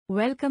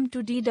Welcome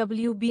to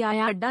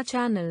Dwbiadda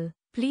channel.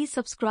 Please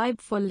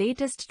subscribe for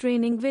latest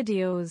training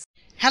videos.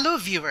 Hello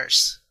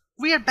viewers,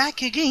 we are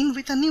back again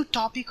with a new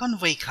topic on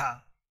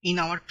Weka. In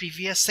our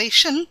previous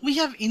session, we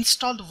have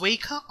installed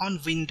Weka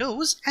on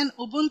Windows and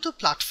Ubuntu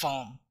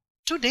platform.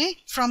 Today,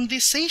 from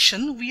this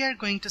session, we are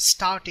going to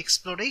start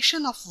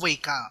exploration of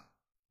Weka.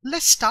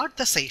 Let's start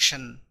the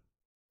session.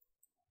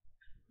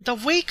 The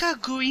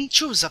Weka GUI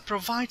Chooser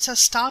provides a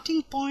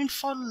starting point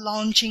for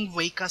launching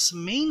Weka's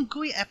main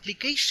GUI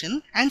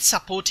application and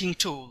supporting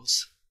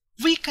tools.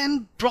 We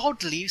can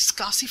broadly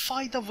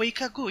classify the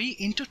Weka GUI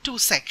into two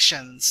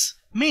sections: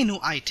 menu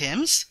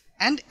items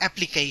and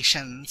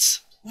applications.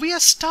 We are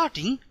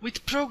starting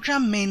with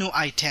program menu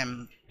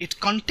item. It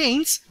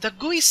contains the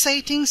GUI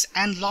settings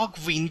and log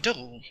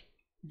window.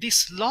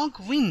 This log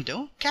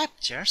window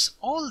captures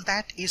all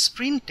that is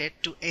printed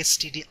to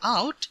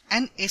stdout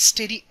and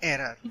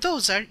stderror.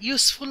 Those are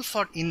useful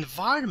for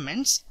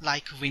environments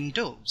like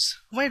Windows,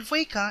 where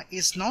Weka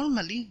is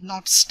normally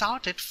not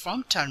started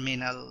from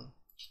terminal.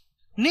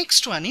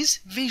 Next one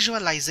is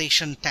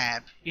Visualization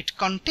tab. It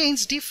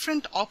contains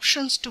different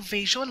options to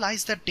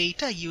visualize the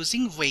data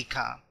using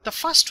Weka. The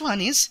first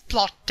one is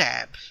Plot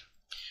tab.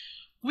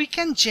 We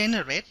can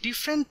generate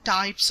different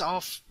types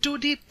of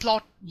 2D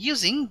plot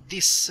using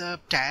this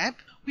tab.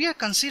 We are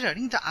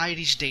considering the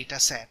Irish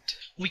dataset.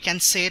 We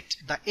can set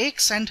the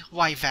X and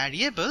Y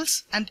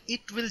variables and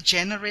it will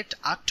generate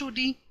a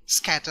 2D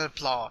scatter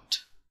plot.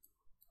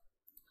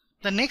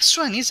 The next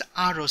one is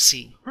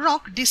ROC.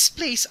 ROC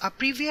displays a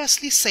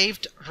previously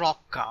saved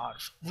ROC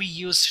curve. We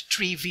use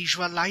Tree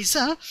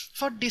Visualizer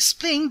for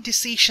displaying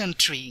decision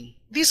tree.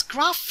 This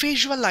graph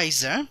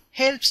visualizer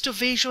helps to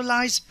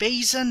visualize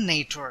Bayesian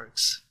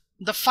networks.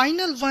 The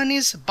final one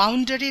is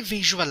Boundary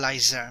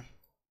Visualizer.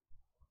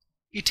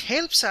 It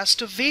helps us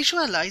to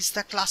visualize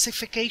the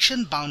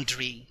classification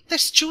boundary.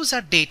 Let's choose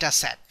a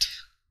dataset.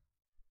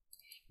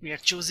 We are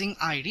choosing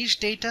Irish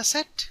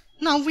dataset.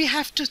 Now we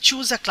have to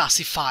choose a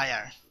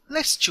classifier.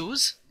 Let's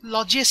choose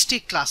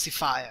Logistic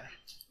classifier.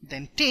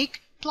 Then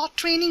take plot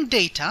training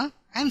data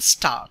and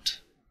start.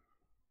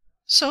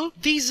 So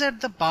these are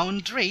the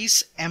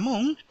boundaries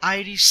among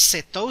Irish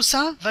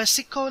setosa,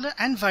 versicolor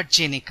and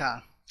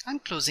virginica. I'm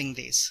closing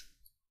this.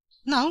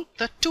 Now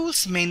the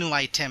Tools menu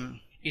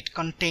item. It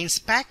contains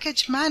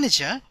Package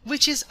Manager,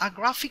 which is a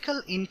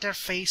graphical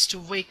interface to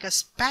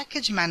Weka's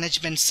package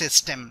management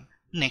system.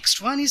 Next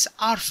one is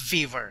ARF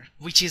Viewer,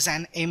 which is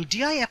an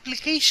MDI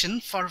application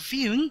for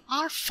viewing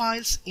ARF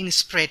files in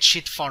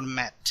spreadsheet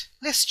format.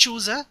 Let's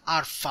choose a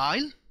ARF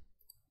file.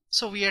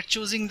 So we are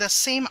choosing the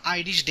same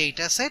Irish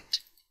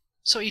dataset.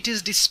 So it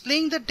is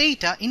displaying the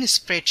data in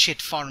spreadsheet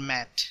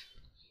format.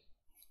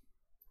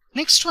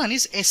 Next one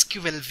is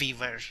SQL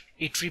Viewer.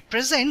 It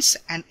represents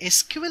an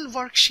SQL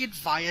worksheet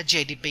via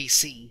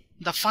JDBC.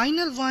 The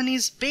final one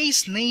is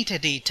Base Net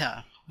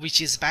Editor,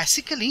 which is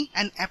basically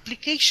an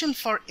application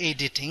for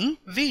editing,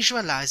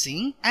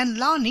 visualizing and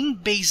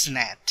learning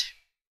BaseNet.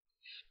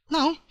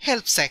 Now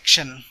Help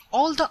section.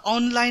 All the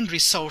online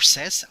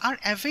resources are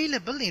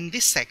available in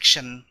this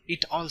section.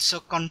 It also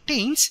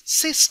contains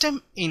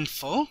System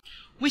Info,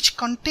 which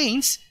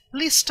contains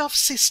list of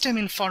system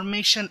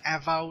information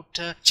about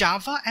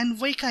Java and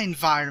Weka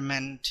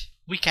environment.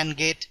 We can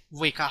get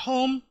Weka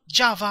Home,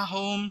 Java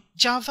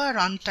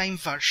Runtime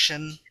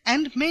version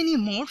and many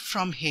more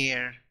from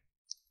here.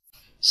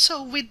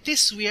 So with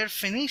this we are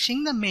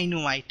finishing the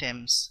menu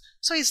items.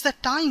 So it's the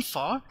time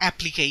for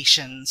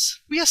applications.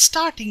 We are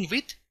starting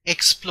with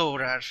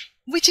Explorer,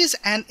 which is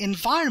an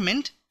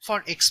environment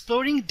for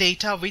exploring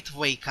data with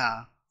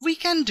Weka. We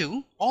can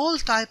do all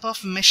type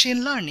of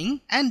machine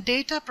learning and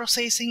data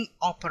processing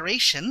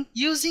operation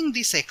using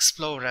this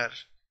Explorer.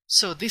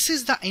 So this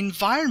is the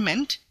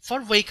environment for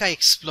Weka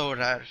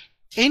Explorer.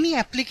 Any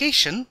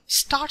application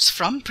starts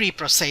from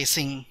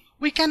pre-processing.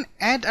 We can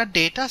add a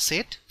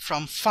dataset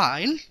from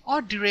file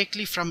or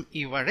directly from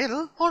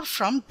URL or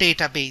from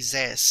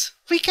databases.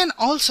 We can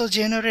also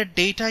generate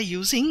data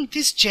using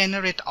this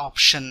generate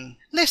option.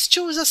 Let's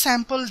choose a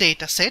sample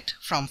dataset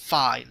from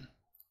file.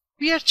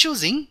 We are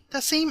choosing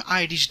the same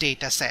Irish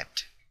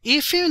dataset.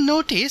 If you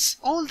notice,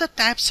 all the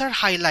tabs are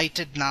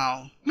highlighted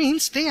now,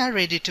 means they are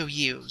ready to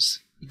use.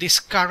 This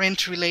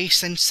current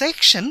relation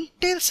section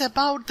tells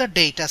about the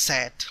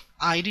dataset.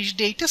 Irish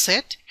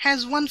dataset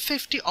has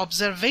 150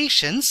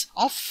 observations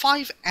of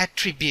 5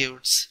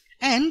 attributes,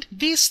 and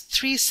these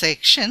 3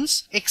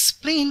 sections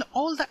explain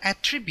all the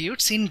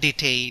attributes in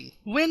detail.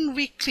 When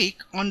we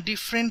click on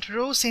different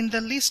rows in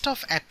the list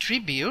of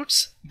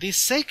attributes, this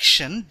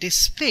section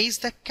displays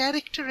the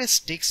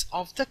characteristics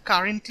of the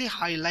currently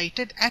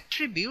highlighted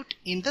attribute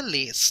in the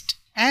list.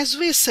 As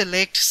we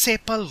select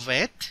sepal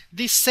width,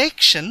 this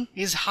section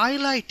is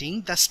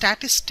highlighting the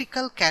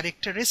statistical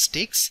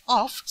characteristics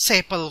of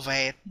sepal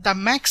width. The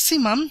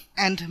maximum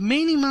and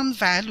minimum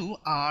value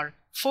are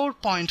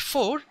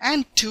 4.4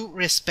 and 2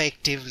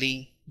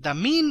 respectively. The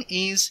mean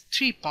is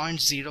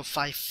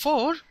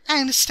 3.054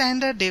 and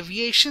standard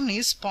deviation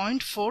is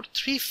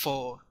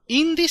 0.434.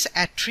 In this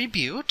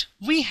attribute,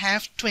 we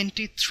have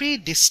 23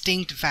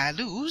 distinct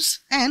values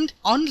and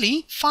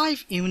only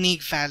 5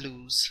 unique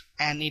values,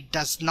 and it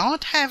does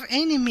not have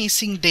any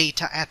missing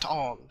data at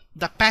all.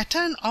 The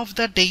pattern of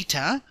the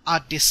data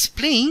are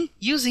displaying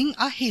using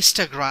a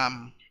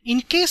histogram.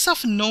 In case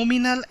of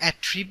nominal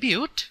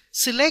attribute,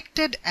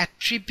 selected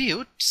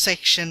attribute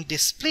section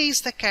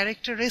displays the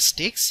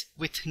characteristics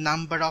with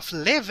number of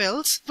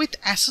levels with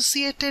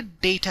associated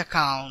data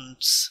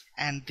counts,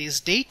 and this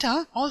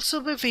data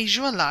also be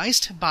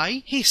visualized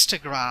by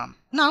histogram.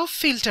 Now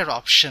filter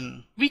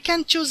option. We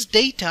can choose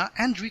data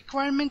and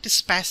requirement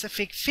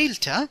specific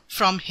filter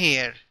from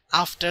here.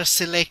 After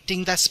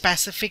selecting the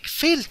specific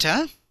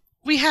filter,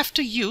 we have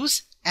to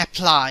use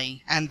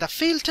apply, and the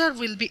filter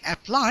will be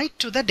applied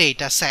to the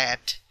data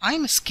set.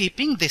 I'm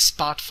skipping this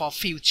part for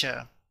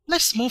future.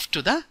 Let's move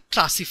to the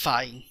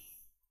classify.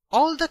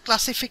 All the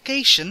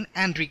classification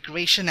and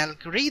regression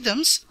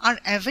algorithms are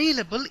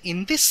available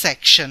in this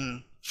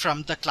section.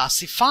 From the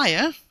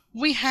classifier,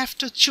 we have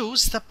to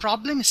choose the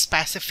problem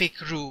specific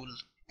rule.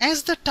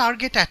 As the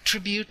target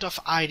attribute of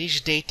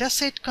Irish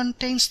dataset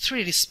contains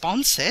 3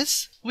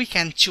 responses, we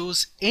can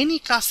choose any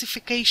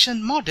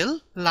classification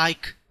model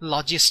like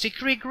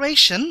logistic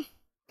regression,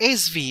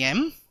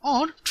 SVM,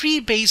 or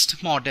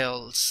tree-based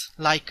models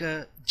like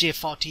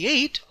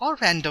J48 or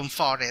random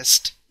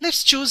forest.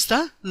 Let's choose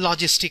the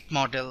logistic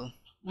model.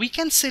 We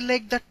can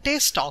select the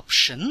test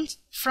option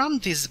from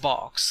this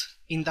box.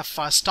 In the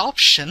first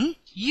option,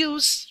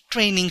 use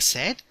training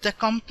set. The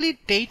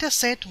complete data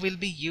set will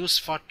be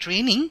used for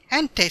training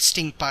and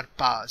testing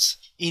purpose.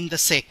 In the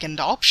second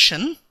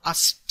option, a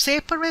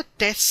separate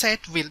test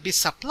set will be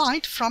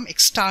supplied from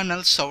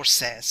external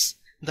sources.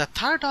 The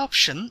third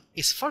option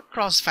is for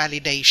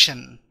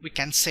cross-validation. We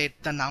can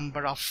set the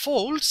number of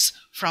folds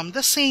from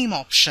the same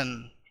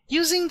option.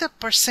 Using the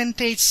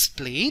percentage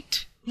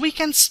split, we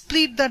can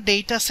split the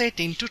dataset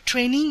into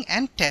training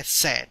and test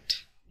set.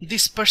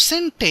 This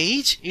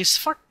percentage is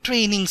for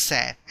training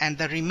set and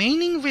the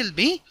remaining will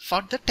be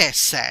for the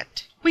test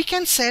set. We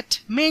can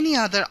set many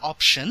other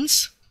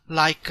options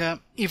like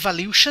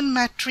evolution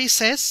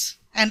matrices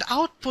and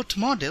output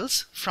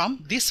models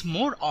from these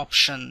more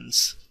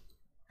options.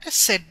 Let's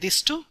set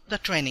this to the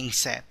training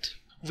set.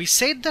 We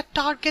set the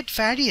target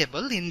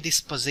variable in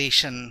this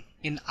position.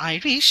 In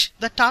Irish,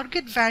 the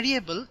target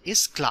variable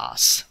is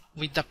class.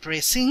 With the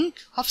pressing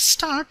of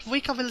start,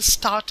 Weka will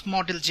start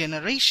model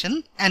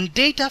generation and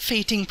data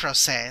fitting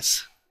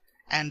process.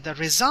 And the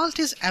result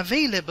is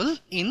available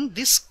in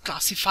this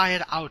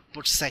classifier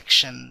output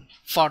section.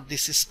 For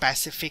this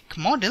specific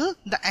model,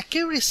 the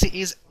accuracy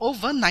is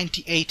over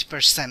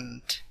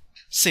 98%.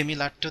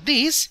 Similar to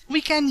this,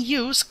 we can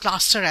use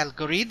cluster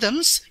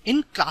algorithms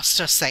in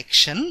cluster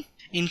section.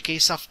 In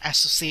case of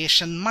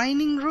association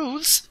mining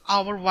rules,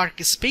 our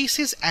workspace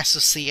is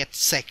associate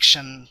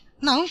section.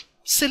 Now,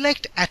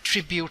 select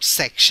attribute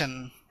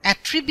section.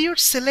 Attribute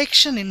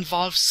selection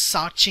involves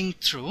searching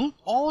through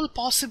all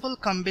possible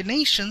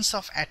combinations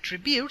of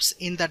attributes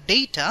in the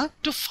data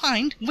to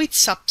find which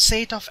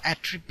subset of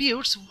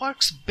attributes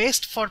works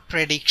best for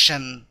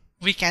prediction.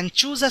 We can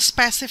choose a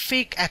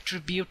specific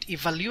attribute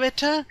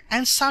evaluator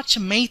and search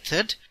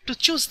method to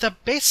choose the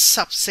best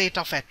subset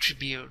of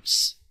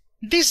attributes.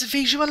 This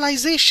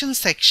visualization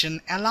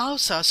section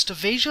allows us to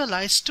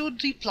visualize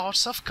 2D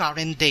plots of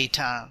current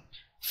data.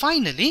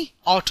 Finally,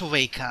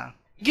 AutoWeka.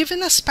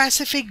 Given a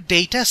specific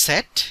data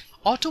set,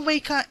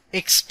 AutoWeka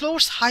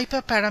explores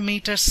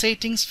hyperparameter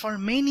settings for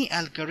many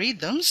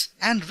algorithms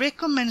and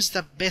recommends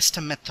the best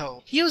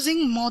method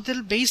using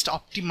model-based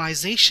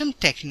optimization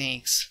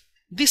techniques.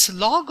 This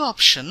log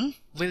option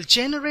will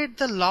generate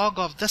the log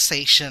of the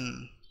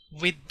session.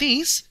 With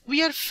this,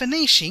 we are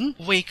finishing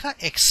Weka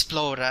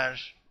Explorer.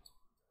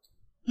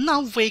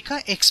 Now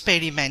Weka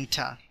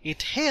Experimenter.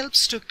 It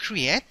helps to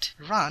create,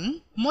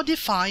 run,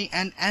 modify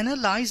and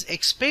analyze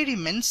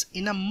experiments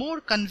in a more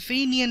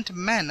convenient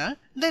manner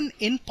than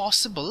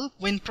possible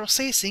when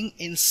processing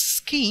in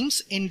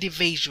schemes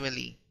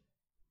individually.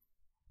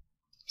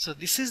 So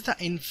this is the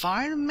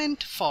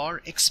environment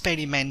for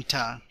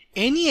Experimenter.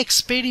 Any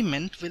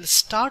experiment will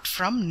start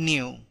from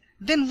new.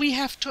 Then we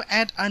have to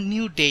add a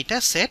new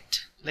data set.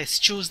 Let's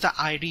choose the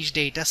Irish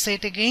data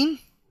set again.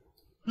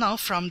 Now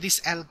from this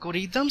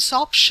algorithms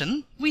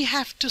option, we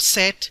have to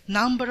set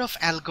number of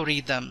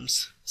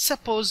algorithms.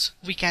 Suppose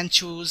we can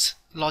choose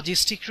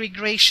logistic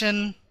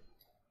regression,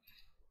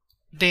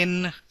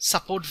 then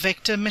support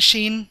vector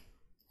machine,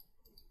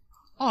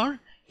 or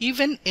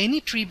even any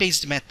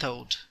tree-based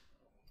method.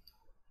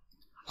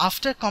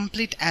 After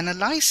complete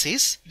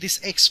analysis, this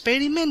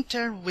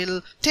experimenter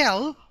will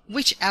tell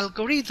which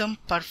algorithm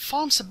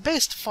performs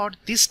best for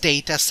this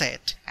data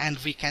set, and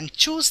we can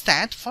choose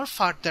that for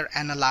further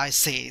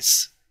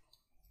analysis.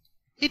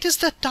 It is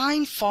the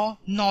time for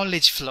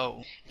knowledge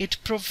flow. It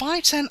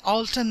provides an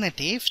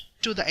alternative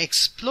to the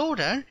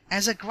Explorer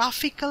as a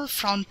graphical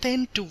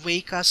front-end to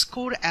Weka's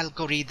core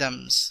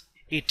algorithms.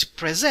 It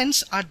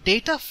presents a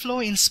data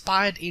flow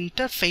inspired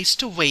interface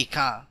to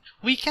Weka.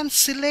 We can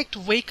select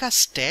Weka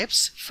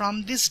steps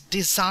from this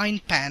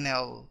design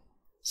panel.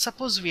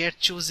 Suppose we are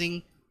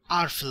choosing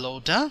ARF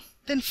loader,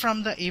 then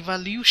from the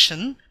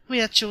evolution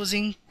we are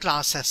choosing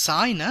class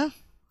assigner,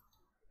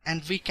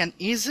 and we can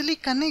easily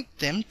connect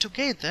them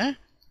together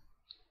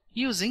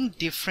using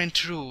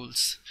different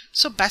rules.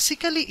 So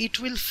basically it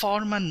will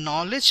form a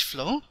knowledge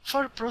flow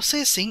for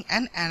processing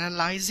and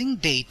analyzing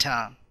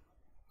data.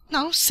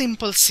 Now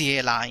simple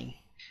CLI.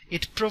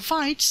 It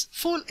provides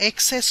full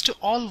access to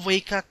all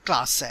Weka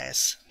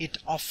classes. It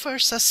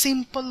offers a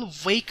simple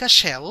Weka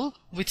shell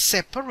with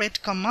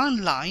separate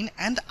command line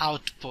and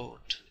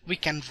output. We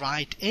can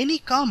write any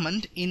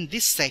command in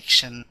this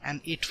section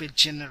and it will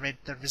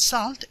generate the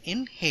result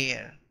in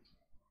here.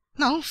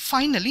 Now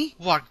finally,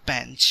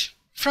 Workbench.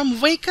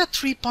 From Weka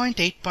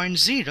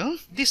 3.8.0,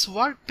 this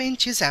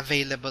Workbench is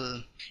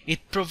available.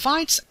 It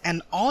provides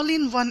an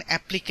all-in-one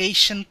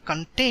application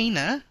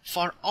container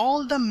for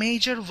all the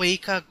major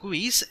Weka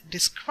GUIs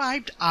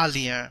described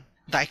earlier.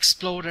 The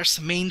Explorer's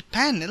main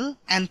panel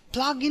and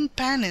plugin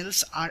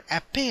panels are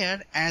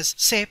appear as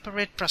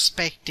separate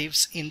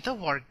perspectives in the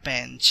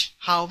Workbench.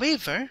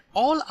 However,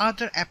 all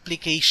other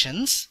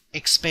applications,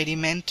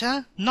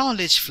 Experimenter,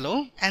 Knowledge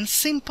Flow and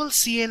Simple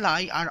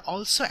CLI are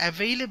also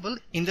available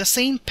in the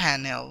same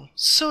panel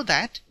so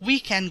that we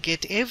can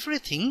get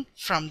everything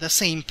from the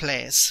same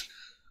place.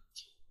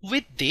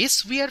 With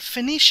this, we are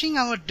finishing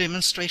our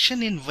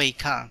demonstration in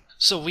Weka.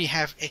 So we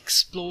have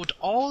explored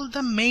all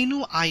the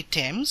menu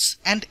items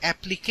and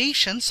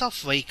applications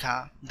of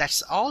Weka.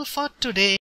 That's all for today.